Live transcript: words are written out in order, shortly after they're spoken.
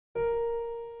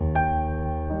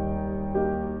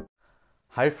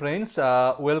Hi friends,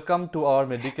 welcome to our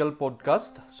medical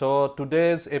podcast. So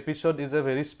today's episode is a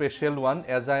very special one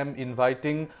as I am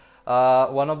inviting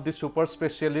one of the super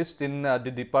specialists in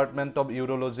the Department of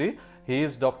Urology. He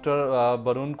is Dr.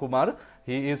 BARUN KUMAR.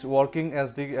 He is working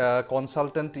as the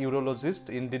consultant urologist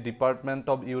in the Department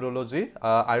of Urology,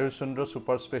 Ayurchandra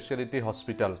Super Speciality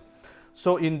Hospital.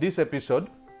 So in this episode,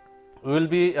 we will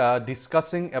be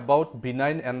discussing about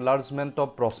benign enlargement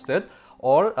of prostate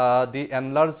or the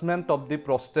enlargement of the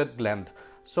prostate gland.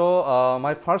 So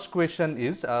my first question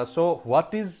is, so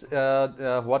what is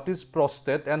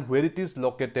prostate and where it is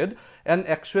located, and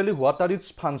actually what are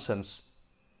its functions?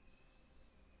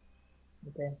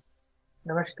 Okay.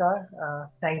 Namaskar.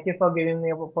 Thank you for giving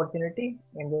me an opportunity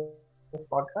in this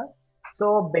podcast.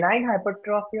 So, benign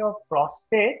hypertrophy of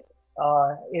prostate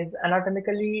is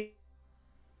anatomically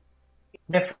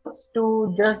refers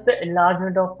to just the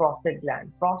enlargement of prostate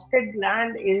gland. Prostate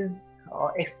gland is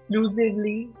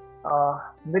exclusively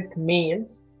with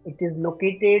males. It is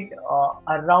located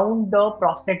around the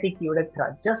prostatic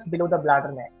urethra, just below the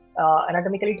bladder neck.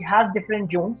 Anatomically, it has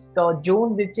different zones. The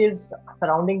zone which is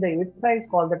surrounding the urethra is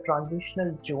called the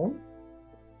transitional zone,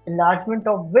 enlargement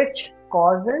of which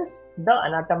causes the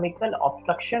anatomical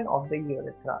obstruction of the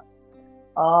urethra.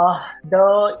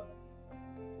 The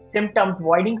symptoms,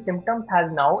 voiding symptoms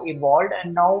has now evolved,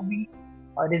 and now we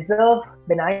reserve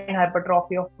benign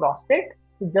hypertrophy of prostate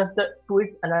to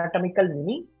its anatomical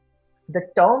meaning. The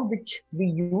term which we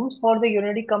use for the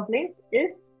urinary complaints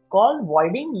is called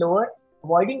voiding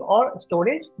or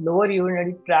storage lower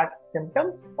urinary tract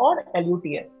symptoms, or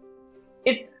LUTS.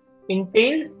 It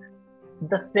entails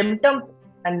the symptoms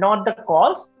and not the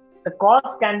cause. The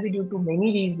cause can be due to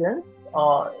many reasons,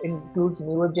 includes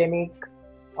neurogenic,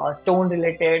 stone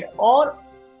related, or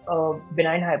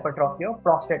benign hypertrophy of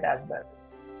prostate as well.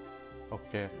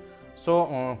 Okay, so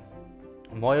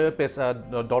মই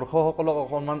দৰ্শকসকলক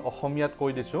অকণমান অসমীয়াত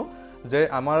কৈ দিছোঁ যে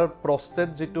আমাৰ prostate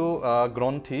যিটো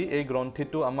গ্ৰন্থি, এই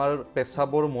গ্ৰন্থিটো আমাৰ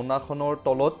পেচাবৰ মোনাখনৰ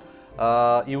তলত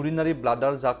ইউৰিনাৰী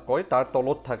ব্লাডাৰ যাক কয় তাৰ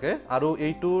তলত থাকে, আৰু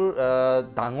এইটোৰ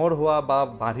ডাঙৰ হোৱা বা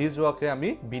বাঢ়ি যোৱাকে আমি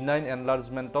বিনাইন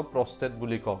এনলাৰ্জমেণ্ট অফ প্ৰষ্টেট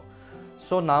বুলি কওঁ.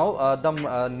 So now the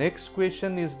next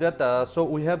question is that so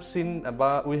we have seen,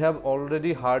 we have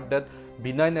already heard that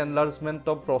benign enlargement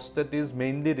of prostate is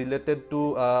mainly related to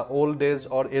old age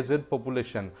or aged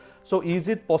population. So is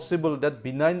it possible that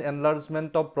benign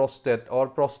enlargement of prostate or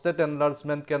prostate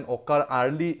enlargement can occur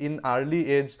in early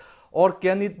age, or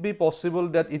can it be possible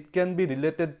that it can be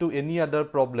related to any other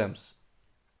problems?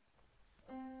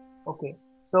 Okay.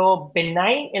 So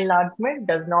benign enlargement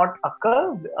does not occur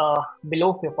below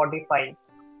 45.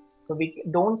 So we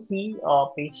don't see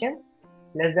patients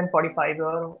less than 45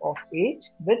 years of age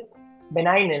with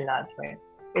benign enlargement.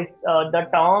 The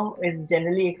term is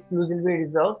generally exclusively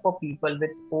reserved for people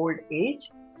with old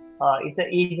age. It's an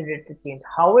age-related change.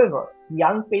 However,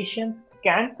 young patients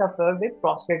can suffer with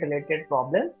prostate-related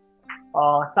problems.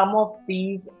 Some of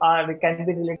these can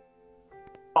be related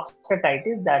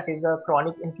prostatitis, that is a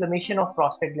chronic inflammation of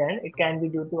prostate gland. It can be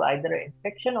due to either an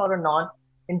infection or a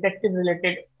non-infective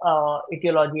related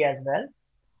etiology as well.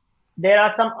 There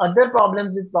are some other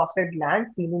problems with prostate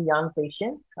gland seen in young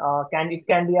patients. It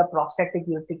can be a prostatic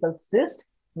uretical cyst,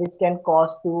 which can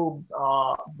cause to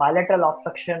bilateral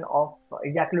obstruction of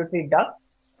ejaculatory ducts,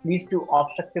 leads to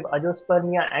obstructive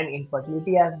azoospermia and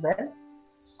infertility as well.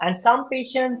 And some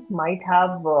patients might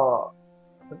have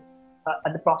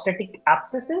the prostatic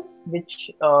abscesses, which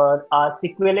are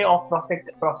sequelae of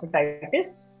prostatitis,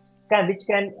 which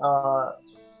can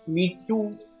lead to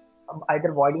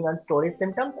either voiding and storage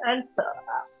symptoms, and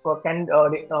can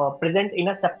present in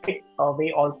a septic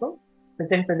way also,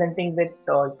 presenting with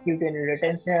acute urinary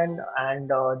retention and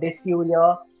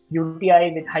dysuria, UTI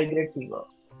with high grade fever.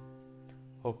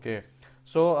 Okay,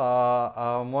 চ'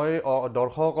 মই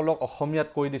দৰ্শকসকলক অসমীয়াত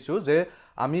কৈ দিছোঁ যে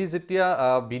আমি যেতিয়া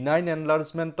benign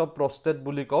এনলাৰ্জমেণ্ট of prostate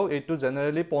বুলি কওঁ, এইটো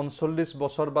জেনেৰেলি 45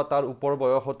 বছৰ বা তাৰ ওপৰ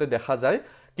বয়সতে দেখা যায়,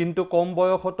 কিন্তু কম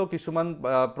বয়সতো কিছুমান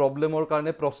প্ৰব্লেমৰ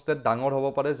কাৰণে প্ৰষ্টেট ডাঙৰ হ'ব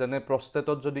পাৰে, যেনে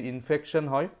প্ৰষ্টেটত যদি ইনফেকশ্যন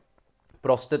হয়,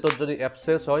 প্ৰষ্টেটত যদি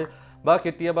এপচেছ হয়, বা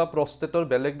কেতিয়াবা প্ৰষ্টেটৰ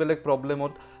বেলেগ বেলেগ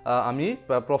প্ৰব্লেমত আমি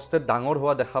প্ৰষ্টেট ডাঙৰ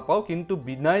হোৱা দেখা পাওঁ, কিন্তু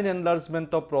বিনাইন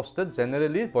এনলাৰ্জমেণ্ট অফ প্ৰষ্টেট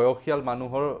জেনেৰেলি বয়সীয়াল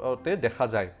মানুহতে দেখা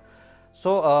যায়.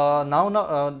 So now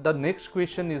the next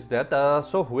question is that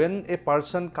so when a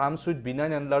person comes with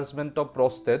benign enlargement of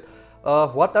prostate,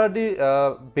 what are the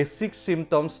basic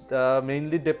symptoms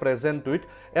mainly they present with,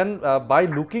 and by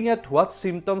looking at what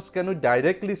symptoms can we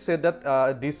directly say that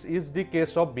this is the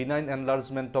case of benign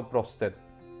enlargement of prostate?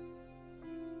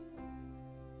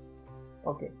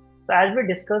 Okay. So as we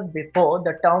discussed before,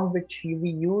 the term which we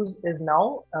use is now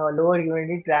lower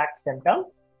urinary tract symptoms.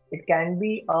 It can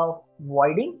be a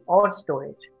voiding or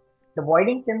storage. The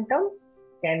voiding symptoms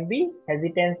can be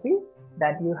hesitancy,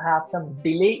 that you have some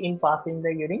delay in passing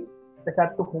the urine, পেশাব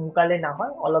to হুমকালে না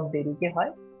হয়, অলপ দেরিকে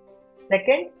হয়.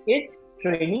 Second is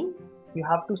straining. You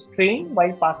have to strain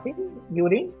while passing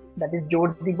urine, that is জোর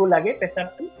দিব লাগে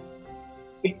পেশাবটো.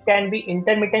 It can be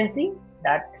intermittency,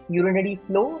 that urinary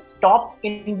flow stops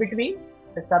in between,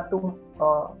 পেশাবটো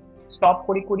stop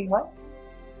করি করি হয়.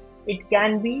 It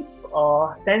can be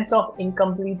sense of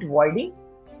incomplete voiding,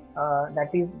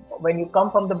 that is when you come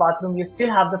from the bathroom you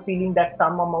still have the feeling that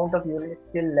some amount of urine is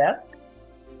still left.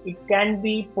 It can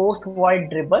be post-void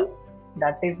dribble,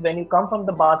 that is when you come from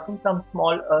the bathroom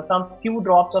some few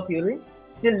drops of urine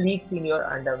still leaks in your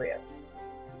underwear.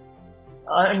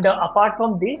 And apart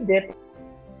from this, there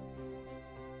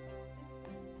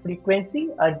frequency,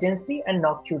 urgency and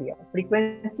nocturia.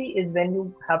 Frequency is when you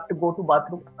have to go to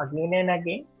bathroom again and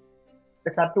again.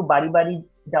 পেশাব to bari bari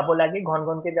jabo lage, ghon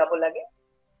ghon ke jabo lage.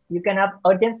 You can have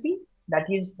urgency, that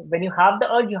is when you have the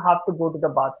urge you have to go to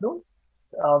the bathroom,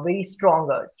 very strong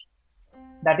urge,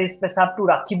 that is পেশাব to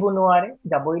rakhibo noare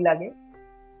jaboi lage.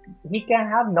 He can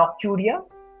have nocturia.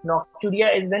 Nocturia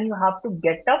is when you have to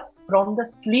get up from the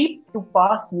sleep to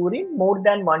pass urine more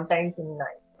than one time in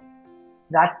night.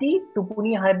 Rati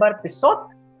tupuni haibar pisot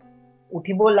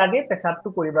uthibo lage পেশাব to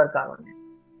koribar karone.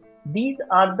 These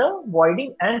are the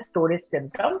voiding and storage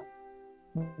symptoms.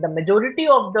 The majority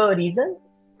of the reasons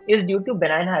is due to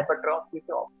benign hypertrophy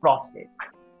of prostate.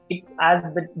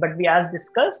 But we as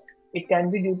discussed, it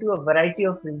can be due to a variety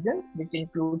of reasons, which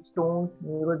include stones,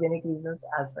 neurogenic reasons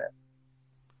as well.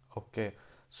 Okay.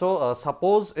 So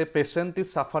suppose a patient is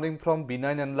suffering from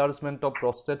benign enlargement of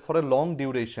prostate for a long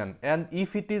duration, and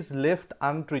if it is left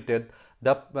untreated,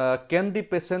 can the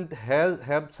patient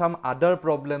have some other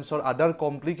problems or other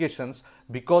complications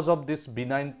because of this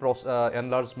benign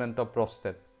enlargement of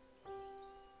prostate?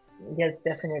 Yes,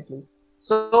 definitely.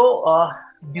 So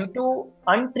due to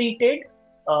untreated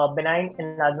benign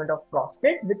enlargement of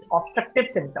prostate with obstructive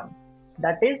symptoms,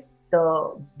 that is the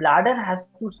bladder has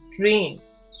to strain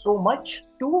so much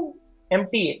to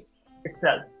empty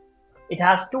itself. It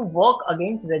has to work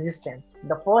against resistance.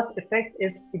 The first effect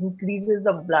is increases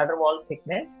the bladder wall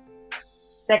thickness.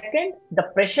 Second, the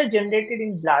pressure generated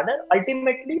in bladder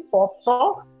ultimately pops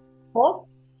off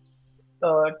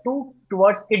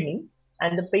towards kidney,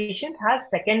 and the patient has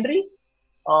secondary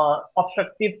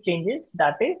obstructive changes,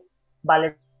 that is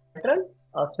bilateral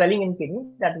swelling in kidney,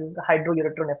 that is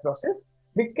hydrouretronephrosis,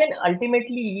 which can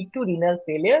ultimately lead to renal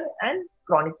failure and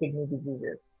chronic kidney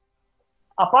diseases.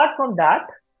 Apart from that,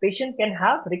 patient can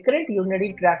have recurrent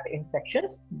urinary tract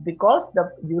infections because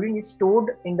the urine is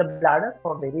stored in the bladder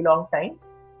for a very long time.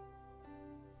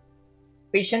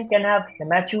 Patient can have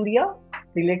hematuria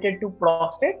related to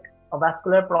prostate, a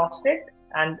vascular prostate,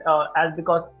 and as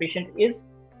because patient is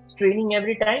straining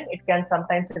every time, it can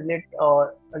sometimes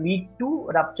lead to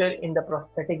rupture in the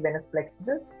prostatic venous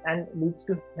plexuses and leads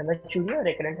to hematuria,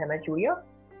 recurrent hematuria.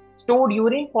 Stored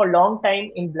urine for long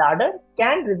time in bladder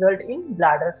can result in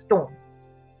bladder stones.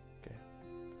 Okay.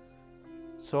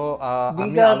 So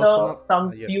these are the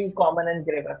some few common and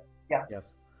graver. Yeah. Yes.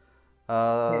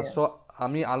 So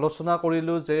আমি আলোচনা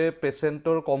কৰিলোঁ যে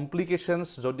পেচেণ্টৰ complications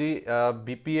যদি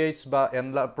BPH বা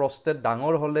prostate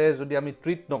ডাঙৰ হ'লে যদি আমি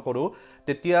ট্ৰিট নকৰোঁ,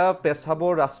 তেতিয়া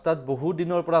পেচাবৰ ৰাস্তাত বহু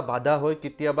দিনৰ পৰা বাধা হৈ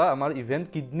কেতিয়াবা আমাৰ ইভেন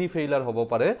কিডনি ফেইলাৰ হ'ব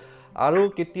পাৰে, আৰু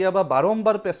কেতিয়াবা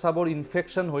বাৰম্বাৰ পেচাবৰ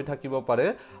ইনফেকশ্যন হৈ থাকিব পাৰে,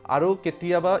 আৰু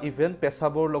কেতিয়াবা ইভেন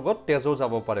পেচাবৰ লগত তেজো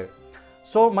যাব পাৰে.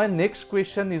 So my next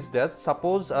question is that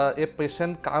suppose a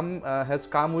patient has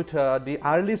come with the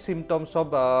early symptoms of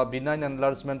benign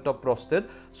enlargement of prostate.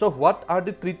 So what are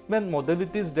the treatment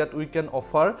modalities that we can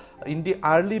offer in the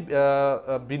early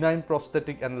benign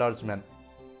prostatic enlargement,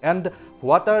 and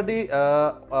what are the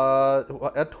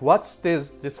at what stage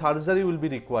the surgery will be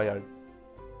required?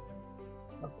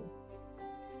 Okay.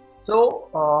 So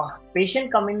patient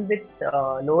coming with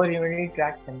lower urinary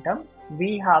tract symptoms,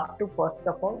 we have to first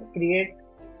of all create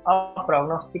a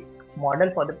prognostic model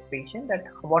for the patient, that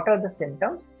what are the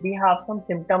symptoms. We have some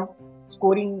symptom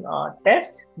scoring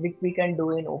test which we can do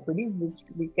in OPD, which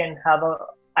we can have a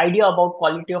idea about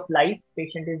quality of life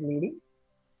patient is leading.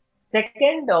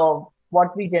 Second, what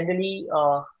we generally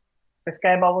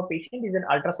prescribe our patient is an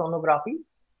ultrasonography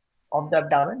of the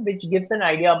abdomen, which gives an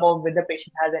idea about whether the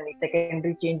patient has any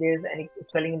secondary changes, any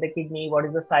swelling in the kidney, what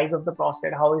is the size of the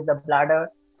prostate, how is the bladder,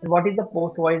 and what is the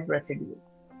post-void residue.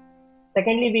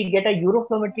 Secondly, we get a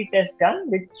uroflowmetry test done,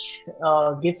 which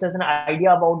gives us an idea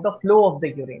about the flow of the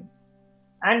urine.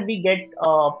 And we get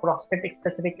a prostatic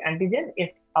specific antigen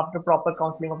if after proper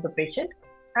counseling of the patient,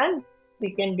 and we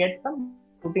can get some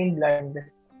routine blood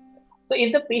investigation. So So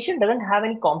if the patient doesn't have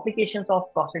any complications of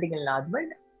prostatic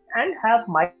enlargement and have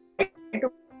mild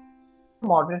to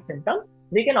moderate symptoms,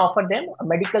 we can offer them a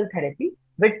medical therapy,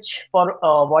 which for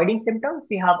avoiding symptoms,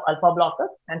 we have alpha blockers,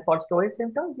 and for storage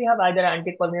symptoms, we have either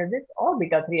anticholinergics or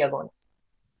beta-3 agonists.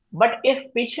 But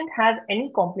if patient has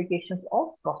any complications of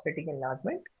prostatic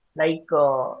enlargement, like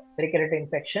recurrent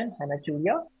infection,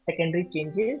 hematuria, secondary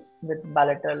changes with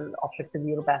bilateral obstructive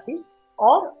uropathy,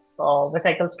 or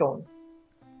vesicle stones,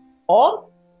 or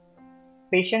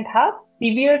patient have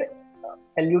severe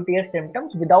LUTS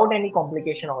symptoms without any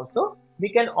complication also, we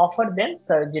can offer them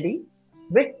surgery,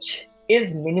 which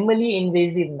is minimally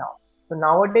invasive now. So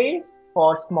nowadays,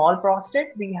 for small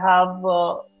prostate, we have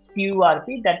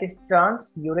TURP, that is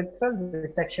transurethral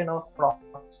resection of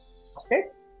prostate.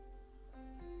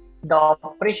 The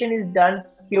operation is done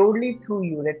purely through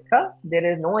urethra.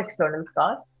 There is no external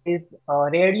scars. Is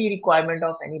rarely requirement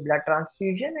of any blood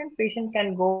transfusion, and patient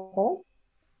can go home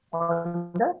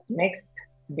on the next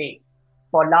day.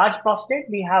 For large prostate,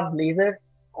 we have lasers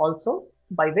also,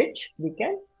 by which we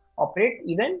can operate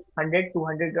even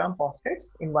 100-200 gram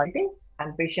prostates in one sitting,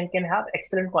 and patient can have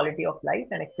excellent quality of life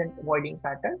and excellent voiding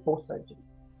pattern post surgery.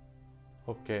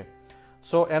 Okay.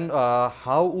 So, and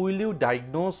how will you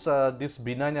diagnose this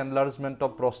benign enlargement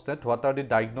of prostate? What are the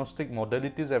diagnostic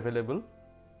modalities available?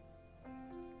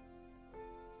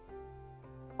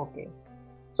 Okay.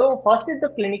 So first is the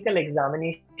clinical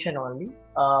examination only,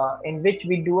 in which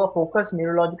we do a focused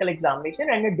neurological examination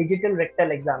and a digital rectal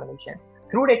examination.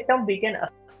 Through rectum, we can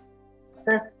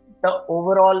assess the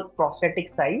overall prostatic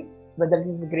size, whether it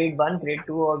is grade 1, grade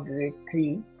 2, or grade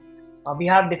 3. We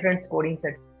have different scoring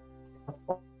sets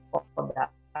for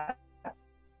that.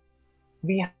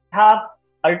 We have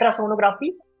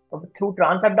ultrasonography through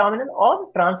transabdominal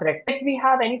or transrectal. If we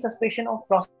have any suspicion of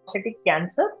prostatic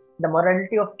cancer, the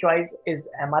modality of choice is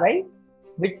MRI,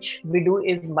 which we do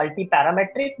is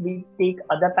multi-parametric. We take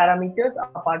other parameters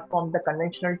apart from the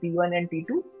conventional T1 and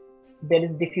T2. There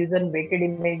is diffusion weighted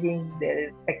imaging, there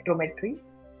is spectrometry,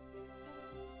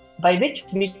 by which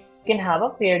we can have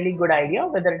a fairly good idea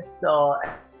whether it's,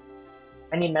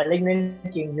 any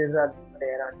malignant changes are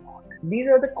there or not. These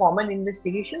are the common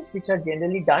investigations which are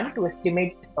generally done to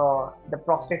estimate the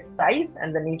prostate size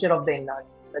and the nature of the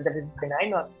enlargement, whether it's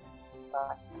benign or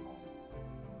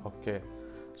Okay.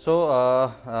 So,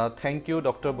 thank you,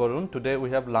 Dr. Barun. Today we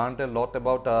have learned a lot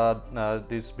about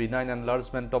this benign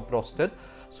enlargement of prostate.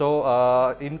 So,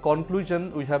 in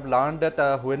conclusion, we have learned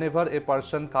that whenever a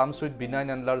person comes with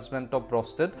benign enlargement of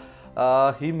prostate,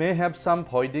 he may have some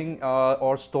voiding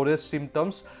or storage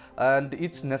symptoms, and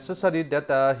it's necessary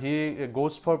that he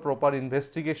goes for proper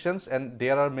investigations, and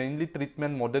there are mainly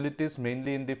treatment modalities,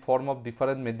 mainly in the form of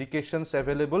different medications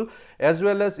available, as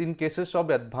well as in cases of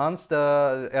advanced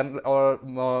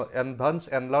advanced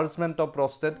enlargement of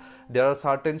prostate, there are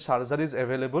certain surgeries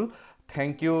available.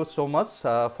 Thank you so much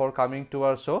for coming to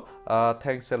our show.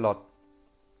 Thanks a lot.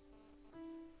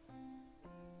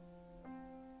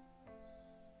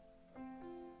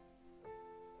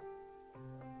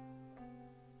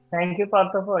 Thank you,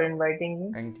 Partha, for inviting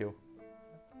me. Thank you.